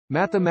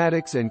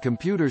Mathematics and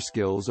computer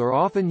skills are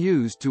often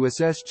used to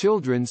assess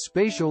children's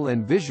spatial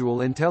and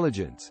visual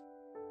intelligence.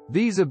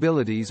 These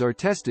abilities are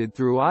tested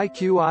through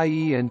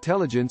IQ-IE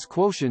intelligence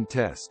quotient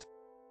test.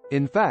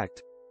 In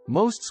fact,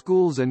 most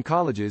schools and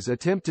colleges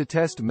attempt to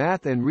test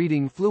math and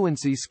reading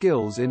fluency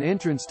skills in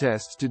entrance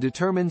tests to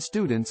determine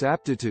students'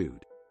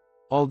 aptitude.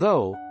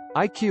 Although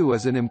IQ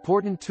is an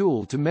important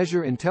tool to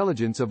measure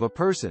intelligence of a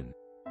person,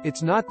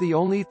 it's not the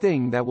only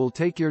thing that will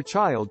take your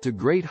child to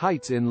great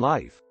heights in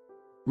life.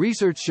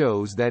 Research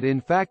shows that in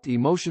fact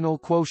emotional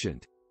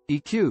quotient,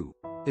 EQ,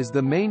 is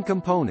the main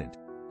component,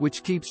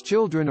 which keeps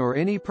children or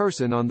any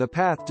person on the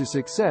path to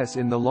success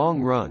in the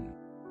long run.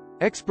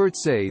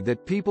 Experts say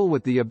that people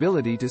with the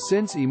ability to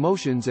sense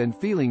emotions and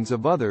feelings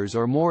of others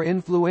are more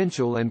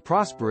influential and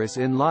prosperous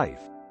in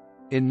life.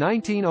 In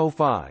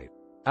 1905,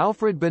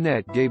 Alfred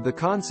Binet gave the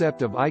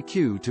concept of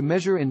IQ to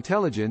measure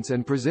intelligence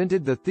and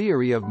presented the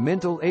theory of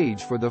mental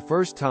age for the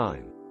first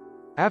time.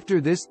 After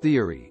this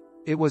theory,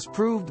 it was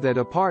proved that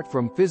apart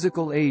from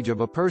physical age of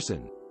a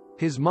person,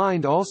 his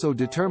mind also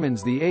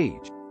determines the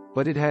age,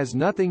 but it has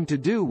nothing to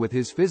do with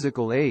his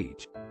physical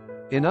age.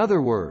 In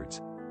other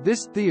words,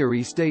 this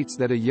theory states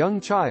that a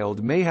young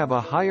child may have a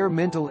higher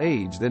mental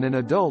age than an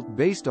adult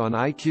based on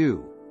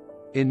IQ.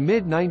 In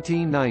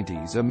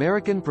mid-1990s,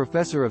 American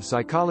professor of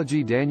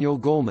psychology Daniel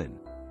Goleman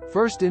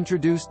first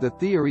introduced the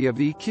theory of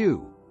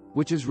EQ,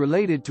 which is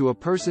related to a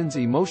person's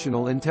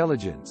emotional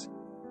intelligence.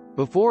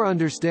 Before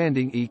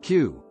understanding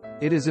EQ,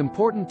 it is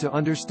important to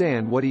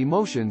understand what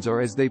emotions are,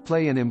 as they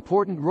play an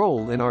important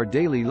role in our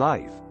daily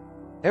life.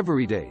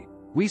 Every day,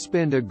 we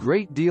spend a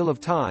great deal of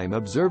time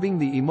observing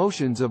the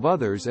emotions of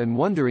others and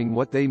wondering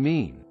what they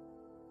mean.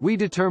 We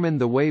determine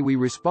the way we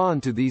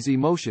respond to these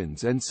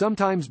emotions and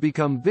sometimes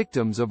become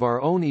victims of our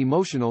own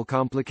emotional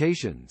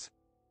complications.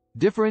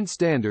 Different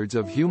standards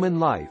of human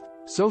life,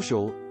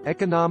 social,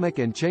 economic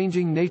and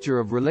changing nature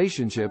of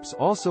relationships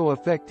also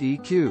affect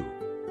EQ.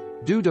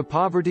 Due to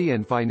poverty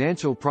and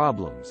financial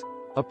problems,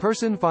 a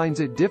person finds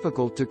it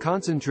difficult to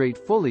concentrate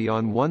fully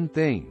on one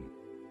thing.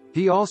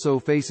 He also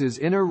faces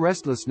inner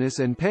restlessness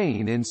and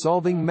pain in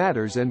solving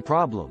matters and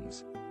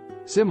problems.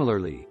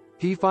 Similarly,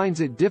 he finds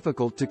it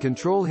difficult to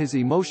control his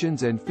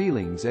emotions and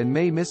feelings and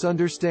may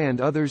misunderstand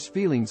others'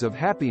 feelings of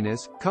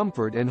happiness,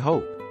 comfort and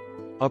hope.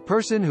 A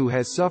person who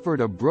has suffered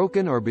a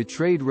broken or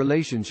betrayed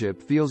relationship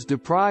feels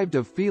deprived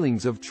of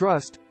feelings of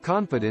trust,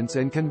 confidence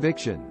and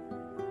conviction.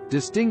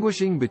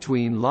 Distinguishing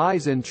between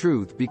lies and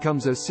truth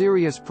becomes a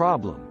serious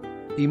problem.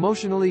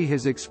 Emotionally,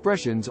 his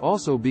expressions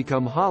also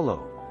become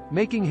hollow,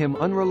 making him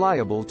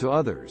unreliable to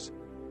others.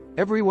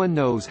 Everyone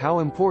knows how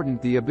important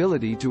the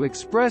ability to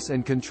express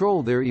and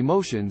control their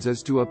emotions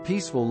is to a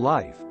peaceful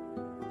life.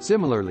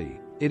 Similarly,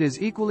 it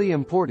is equally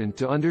important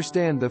to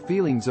understand the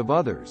feelings of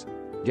others,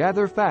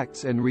 gather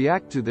facts and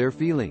react to their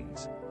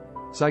feelings.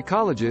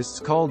 Psychologists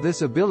call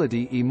this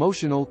ability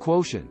emotional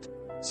quotient.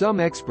 Some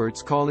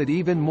experts call it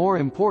even more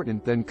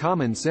important than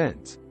common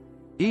sense.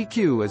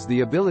 EQ is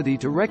the ability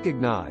to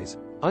recognize,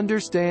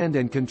 understand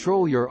and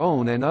control your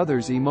own and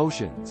others'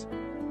 emotions.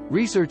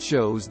 Research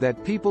shows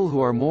that people who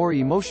are more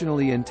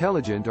emotionally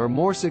intelligent are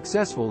more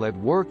successful at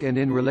work and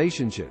in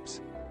relationships.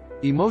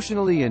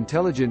 Emotionally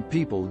intelligent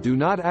people do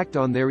not act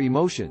on their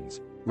emotions,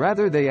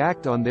 rather they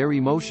act on their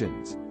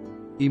emotions.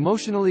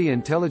 Emotionally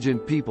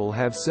intelligent people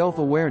have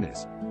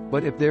self-awareness,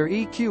 but if their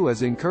EQ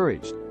is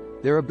encouraged,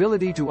 their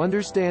ability to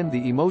understand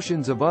the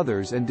emotions of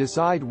others and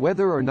decide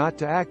whether or not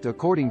to act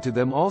according to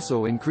them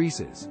also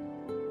increases.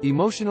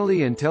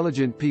 Emotionally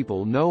intelligent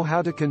people know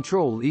how to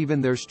control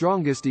even their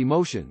strongest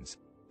emotions,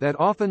 that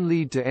often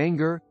lead to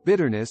anger,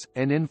 bitterness,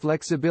 and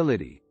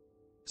inflexibility.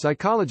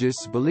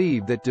 Psychologists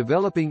believe that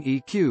developing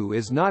EQ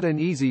is not an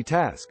easy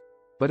task,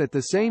 but at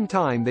the same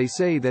time they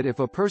say that if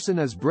a person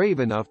is brave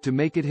enough to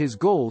make it his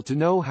goal to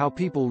know how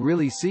people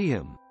really see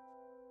him,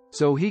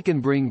 so he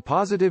can bring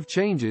positive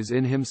changes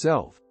in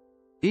himself.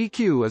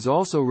 EQ is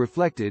also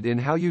reflected in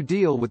how you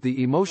deal with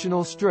the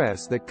emotional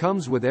stress that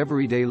comes with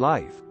everyday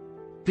life.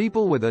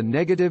 People with a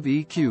negative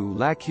EQ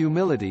lack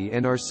humility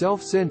and are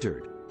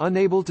self-centered,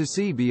 unable to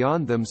see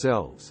beyond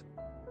themselves.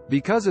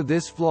 Because of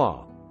this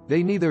flaw,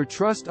 they neither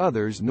trust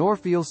others nor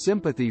feel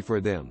sympathy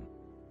for them.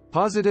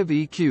 Positive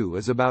EQ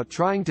is about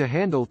trying to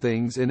handle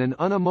things in an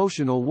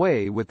unemotional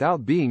way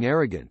without being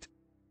arrogant.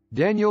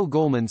 Daniel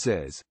Goleman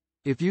says,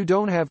 "If you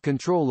don't have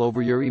control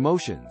over your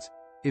emotions,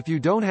 if you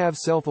don't have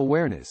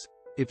self-awareness,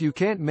 if you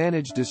can't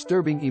manage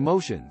disturbing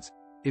emotions,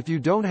 if you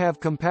don't have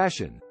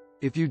compassion,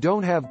 if you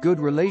don't have good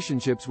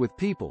relationships with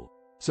people,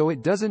 so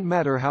it doesn't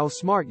matter how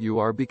smart you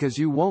are because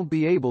you won't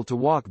be able to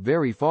walk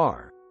very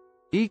far."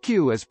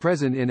 EQ is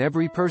present in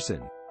every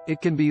person.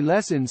 It can be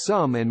less in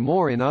some and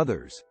more in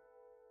others.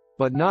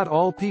 But not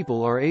all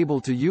people are able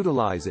to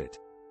utilize it.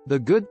 The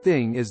good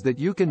thing is that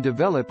you can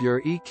develop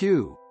your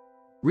EQ.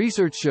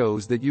 Research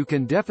shows that you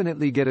can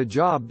definitely get a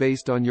job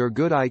based on your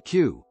good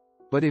IQ,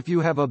 but if you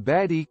have a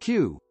bad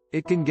EQ,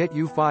 it can get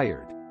you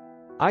fired.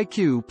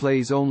 IQ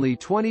plays only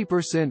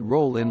 20%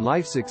 role in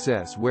life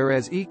success,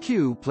 whereas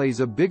EQ plays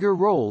a bigger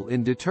role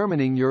in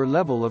determining your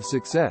level of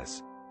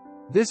success.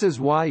 This is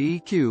why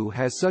EQ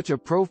has such a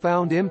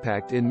profound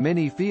impact in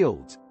many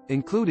fields,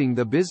 including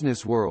the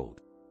business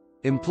world.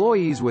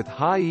 Employees with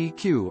high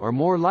EQ are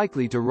more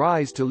likely to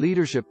rise to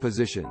leadership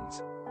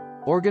positions.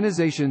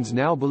 Organizations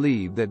now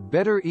believe that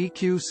better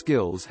EQ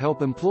skills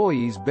help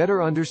employees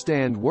better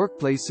understand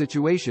workplace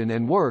situation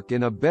and work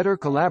in a better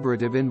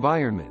collaborative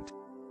environment.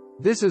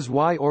 This is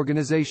why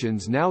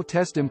organizations now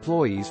test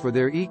employees for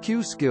their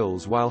EQ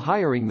skills while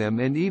hiring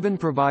them and even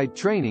provide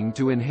training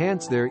to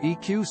enhance their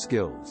EQ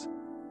skills.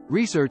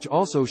 Research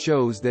also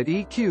shows that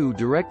EQ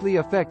directly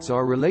affects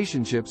our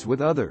relationships with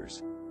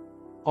others.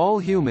 All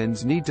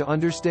humans need to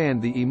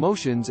understand the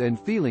emotions and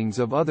feelings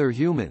of other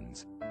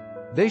humans.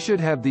 They should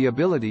have the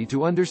ability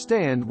to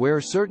understand where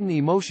certain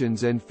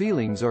emotions and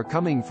feelings are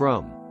coming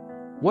from.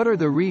 What are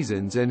the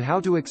reasons and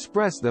how to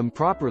express them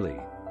properly?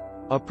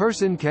 A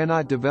person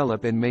cannot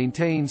develop and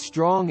maintain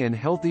strong and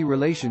healthy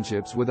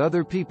relationships with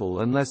other people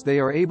unless they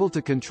are able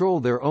to control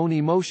their own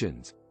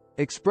emotions,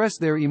 express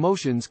their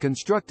emotions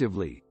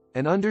constructively,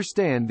 and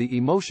understand the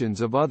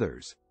emotions of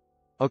others.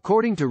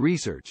 According to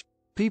research,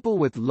 people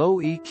with low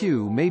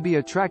EQ may be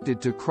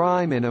attracted to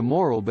crime and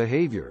immoral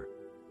behavior.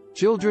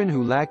 Children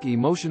who lack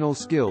emotional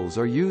skills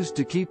are used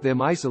to keep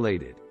them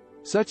isolated.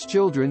 Such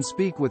children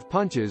speak with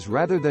punches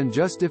rather than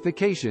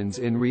justifications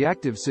in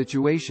reactive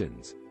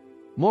situations.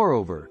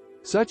 Moreover,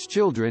 such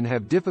children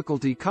have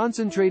difficulty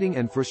concentrating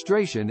and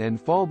frustration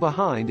and fall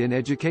behind in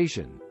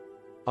education.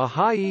 A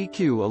high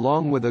EQ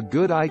along with a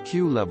good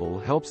IQ level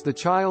helps the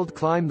child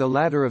climb the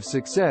ladder of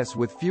success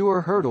with fewer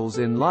hurdles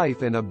in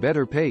life and a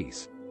better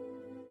pace.